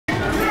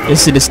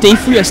This is the Stay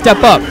Free or Step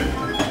Up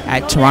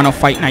at Toronto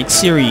Fight Night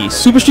Series.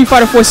 Super Street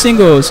Fighter 4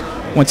 singles.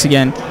 Once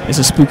again, this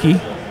is Spooky.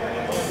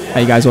 How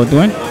you guys all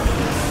doing?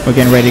 We're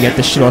getting ready to get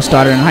this shit all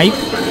started and hype.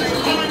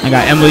 I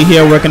got Emily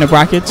here working the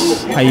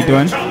brackets. How you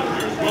doing?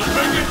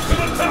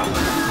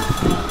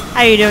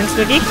 How you doing,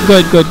 Spooky?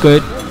 Good, good,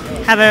 good.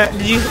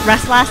 Did you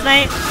rest last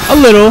night? A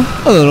little.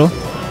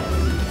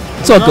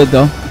 It's all good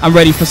though. I'm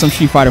ready for some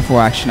Street Fighter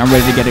 4 action. I'm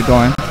ready to get it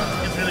going.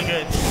 It's really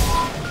good.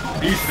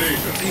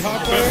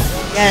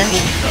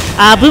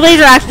 Yeah. Blue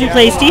Blazer actually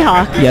plays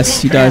T.Hawk.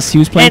 Yes, he does. He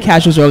was playing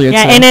casuals earlier.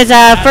 Yeah, in his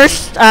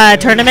first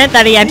tournament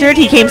that he entered,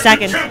 he came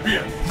second.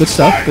 Good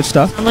stuff, good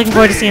stuff. I'm looking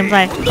forward to seeing him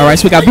play. Alright,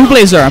 so we got Blue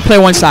Blazer on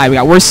player 1 side. We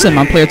got WorstSim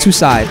on player 2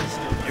 side.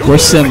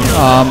 WorstSim,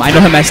 I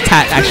know him as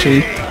Tat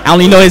actually. I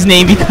only know his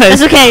name because...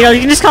 That's okay, you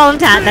can just call him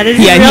Tat. That is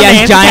his real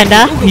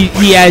name.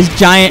 He has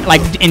giant,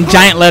 like in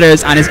giant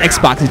letters on his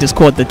Xbox. It's just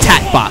called the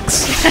Tat Box.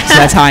 So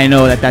that's how I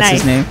know that that's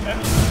his name.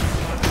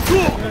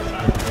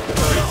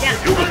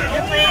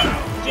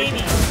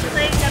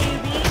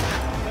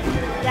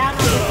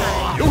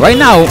 Right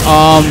now,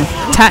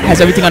 Tat has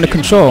everything under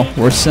control.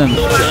 WorstSim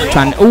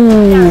trying to...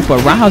 Ooh,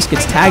 but Roundhouse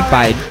gets tagged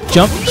by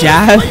jump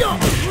jab.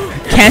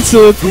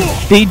 Cancel.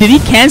 Did he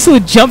cancel a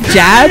jump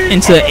jab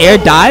into air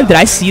dive? Did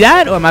I see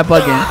that, or am I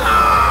bugging?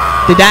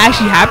 Did that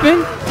actually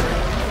happen?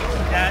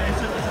 Yeah,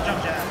 it's a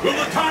jump jab. Will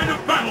the tide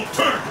of battle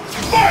turn?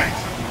 Fight!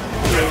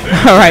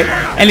 All right.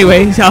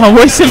 Anyway,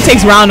 WorstSim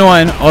takes round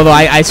 1. Although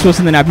I saw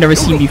something I've never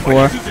seen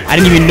before. I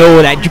didn't even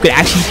know that you could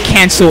actually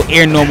cancel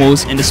air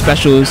normals in the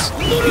specials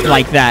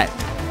like that.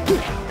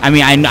 I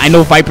mean, I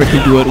know Viper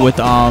can do it with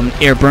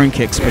air burn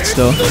kicks, but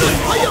still.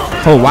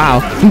 Oh wow,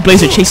 Blue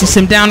Blazer chases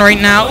him down right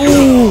now.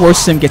 Ooh,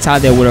 WorstSim gets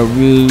out there with a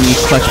really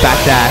clutch back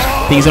dash.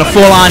 I think he's gonna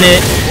fall on it.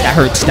 That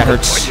hurts, that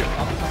hurts.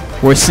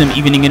 WorstSim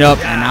evening it up,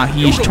 and now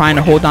he's trying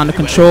to hold on to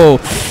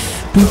control.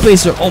 Blue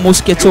Blazer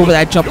almost gets over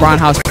that jump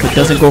roundhouse, but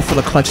doesn't go for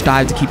the clutch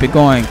dive to keep it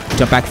going.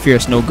 Jump back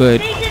fierce, no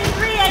good.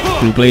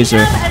 Blue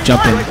Blazer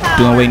jumping,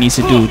 doing what he needs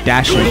to do,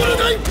 dashing.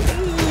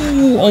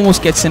 Ooh,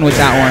 almost gets in with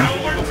that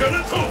one.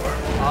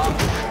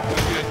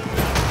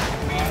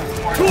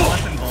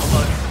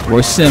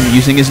 WorstSim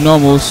using his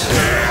normals,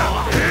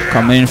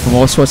 coming in from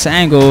all sorts of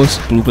angles.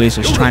 Blue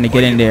Blazer's trying to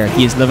get in there.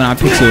 He is living on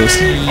pixels.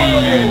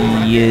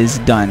 He is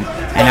done.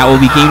 And that will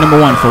be game number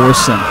 1 for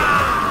WorstSim.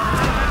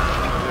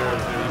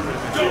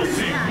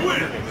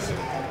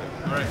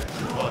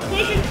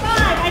 Station 5,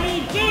 I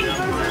need Jing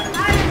versus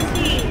Iron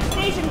Steed.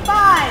 Station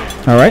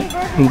 5.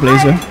 Alright, Blue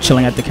Blazer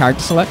chilling at the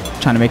character select,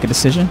 trying to make a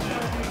decision.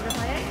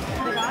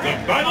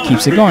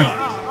 Keeps it going.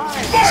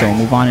 So we'll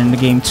move on into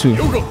game 2.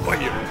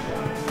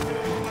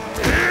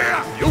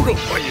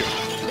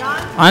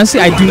 Honestly,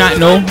 I do not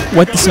know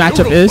what this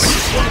matchup is.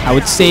 I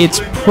would say it's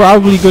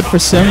probably good for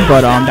Sim,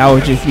 but that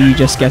would just be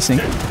just guessing.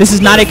 This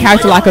is not a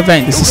character lock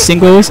event. This is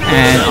singles,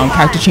 and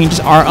character changes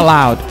are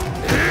allowed.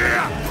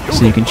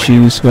 So you can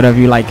choose whatever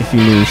you like if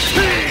you lose.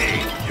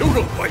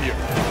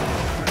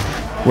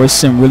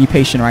 WorstSim really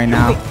patient right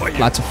now.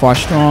 Lots of far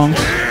strongs.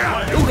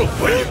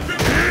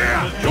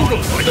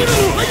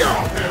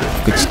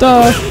 Good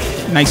stuff.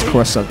 Nice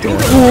cross up there.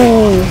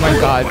 Oh my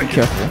god, be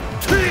careful.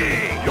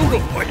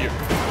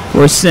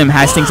 WorstSim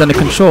has things under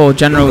control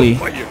generally.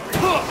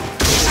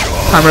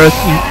 Primarily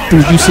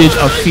through usage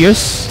of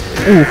Fierce.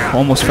 Ooh,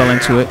 almost fell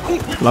into it.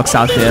 Luck's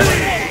out there.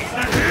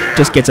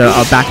 Just gets a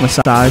back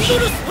massage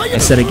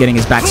instead of getting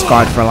his back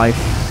scarred for life.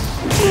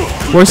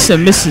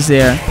 WorstSim misses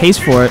there, pays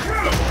for it.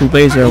 Blue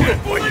Blazer,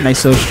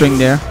 nice little string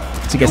there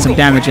to get some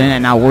damage in,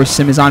 and now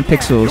WorstSim is on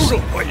pixels.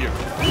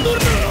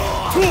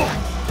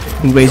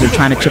 Blue Blazer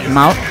trying to chip him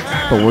out,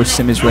 but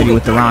WorstSim is ready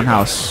with the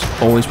roundhouse,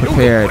 always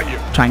prepared.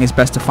 Trying his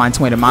best to find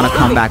some way to mount a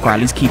comeback, or at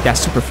least keep that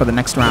super for the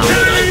next round.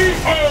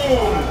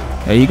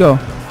 There you go.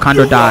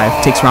 Condor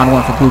dive takes round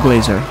 1 for Blue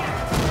Blazer.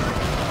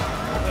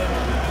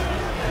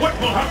 What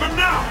will happen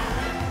now?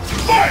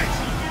 Fight!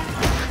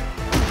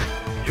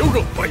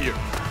 Yoga fire!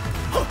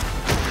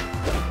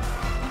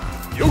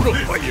 Yoga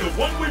fire! The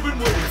one we've been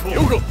waiting for.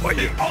 Yoga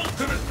fire!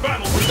 Ultimate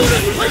battle.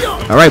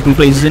 All right, Blue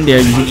Blazer's in there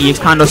using EX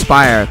Condor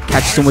Spire.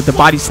 Catches him with the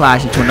body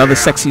slash into another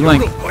sexy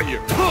link.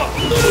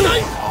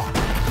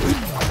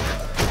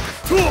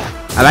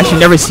 I've actually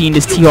never seen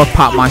this T.Hawk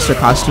Pop Monster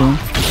costume.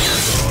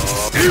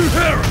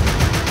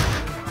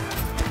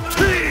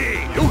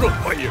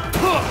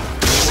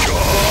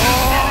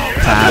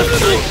 Tap.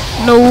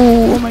 No,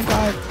 oh my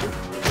god.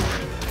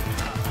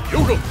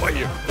 Yoga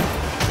fire!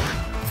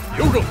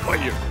 Yoga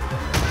fire!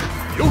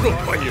 Yoga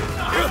fire!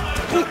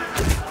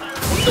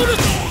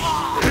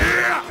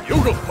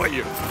 Yoga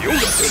fire!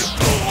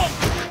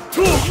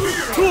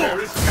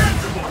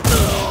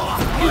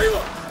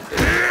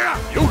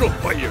 Yoga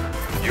fire!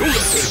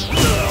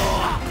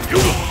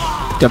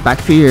 Jump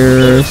back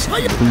fierce.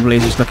 Blue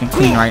Blazer's looking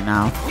clean right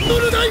now.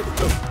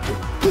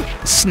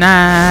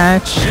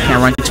 Snatch.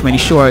 Can't run too many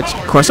shorts.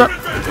 Cross up.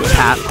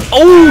 Tap.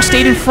 Oh,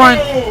 stayed in front.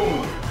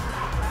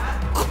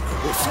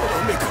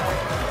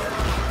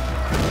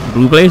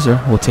 Blue Blazer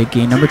will take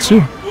game number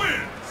 2.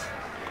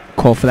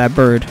 Call for that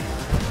bird.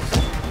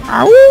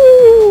 Ow.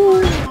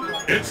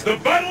 It's the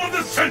battle of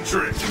the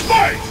century!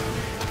 Fight!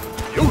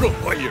 Yoga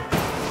fire!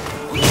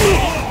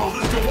 Oh,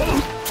 let's go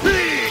on!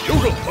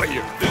 Yoga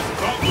fire! This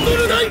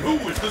competition, who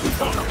is the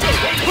strongest?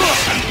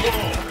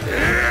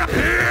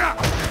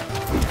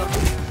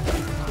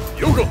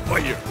 Yoga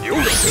fire!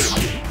 Yoga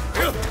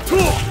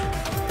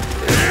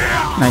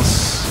Nice.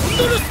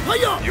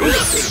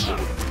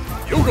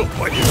 Yoga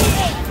fire!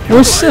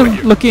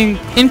 WorstSim looking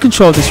in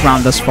control of this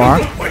round thus far.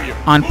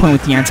 On point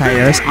with the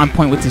anti-airs, on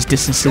point with his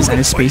distances and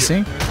his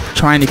spacing.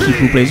 Trying to keep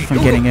Blue Blazer from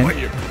getting in.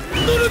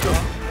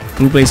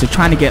 Blue Blazer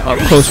trying to get up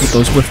close with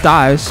those whiff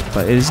dives,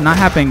 but it is not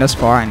happening thus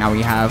far. And now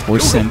we have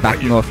WorstSim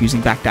backing off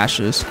using back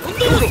dashes.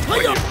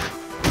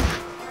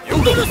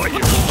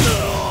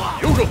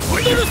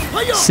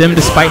 Sim,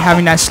 despite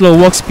having that slow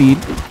walk speed,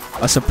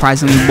 a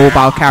surprisingly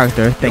mobile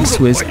character thanks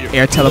to his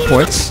air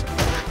teleports.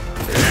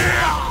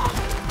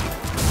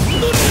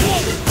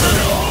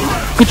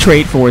 Good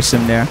trade for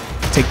WorstSim there.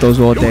 Take those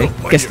all day.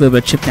 Gets a little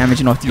bit of chip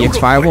damage off the X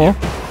Fireball.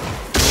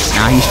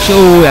 Now he's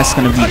chill. That's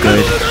gonna be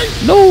good.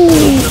 No!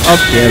 Up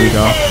there we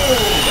go.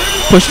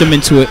 Pushed him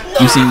into it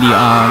using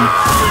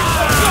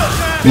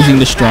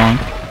the strong.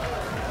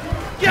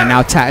 And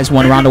now Tat is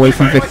one round away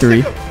from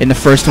victory in the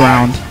first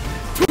round.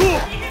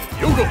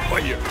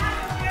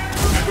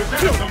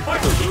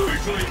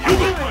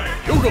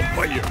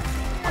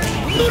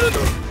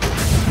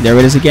 There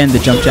it is again, the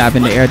jump jab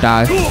and the air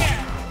dive.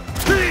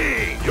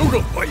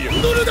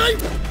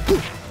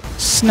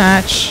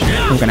 Snatch.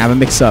 We're gonna have a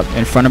mix up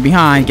in front or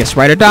behind. Guess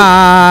right or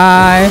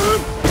die.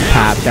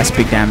 Pop. That's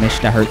big damage.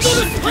 That hurts.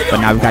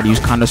 But now we've got to use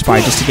Condo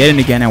Spy just to get in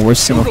again. And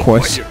WorstSim, of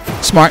course.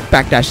 Smart.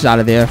 Backdashes out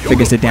of there.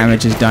 Figures the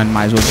damage is done.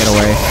 Might as well get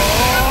away.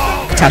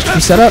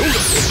 Catastrophe setup.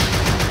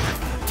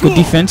 Good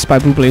defense by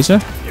Blue Blazer.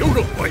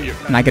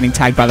 Not getting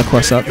tagged by the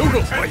cross up.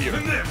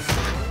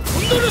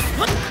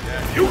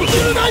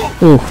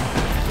 Ooh.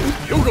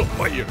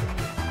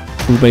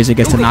 Blue Blazer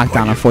gets the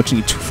knockdown,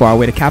 unfortunately too far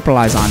away to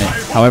capitalize on it.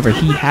 However,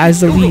 he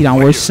has the lead on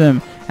WorstSim.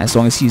 As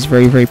long as he's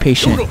very, very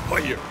patient,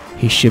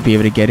 he should be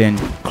able to get in,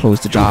 close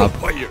the job.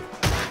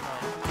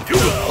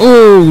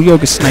 Oh,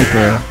 Yoga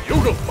Sniper.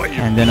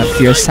 And then a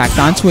fierce tacked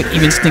onto it,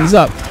 evens things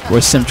up.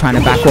 WorstSim trying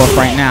to back off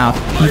right now.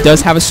 He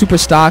does have a super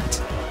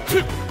stocked.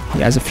 He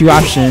has a few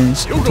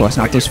options.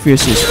 Tossing out those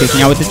fierces,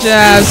 kicking out with the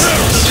jabs.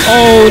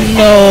 Oh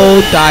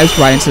no, dives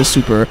right into the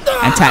super.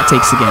 And Tat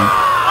takes again.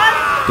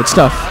 Good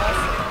stuff.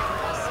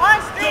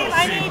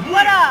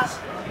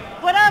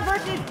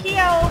 Versus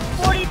Keo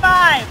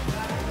 45.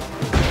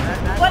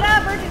 What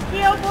up versus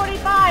Keo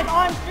 45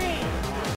 on stream?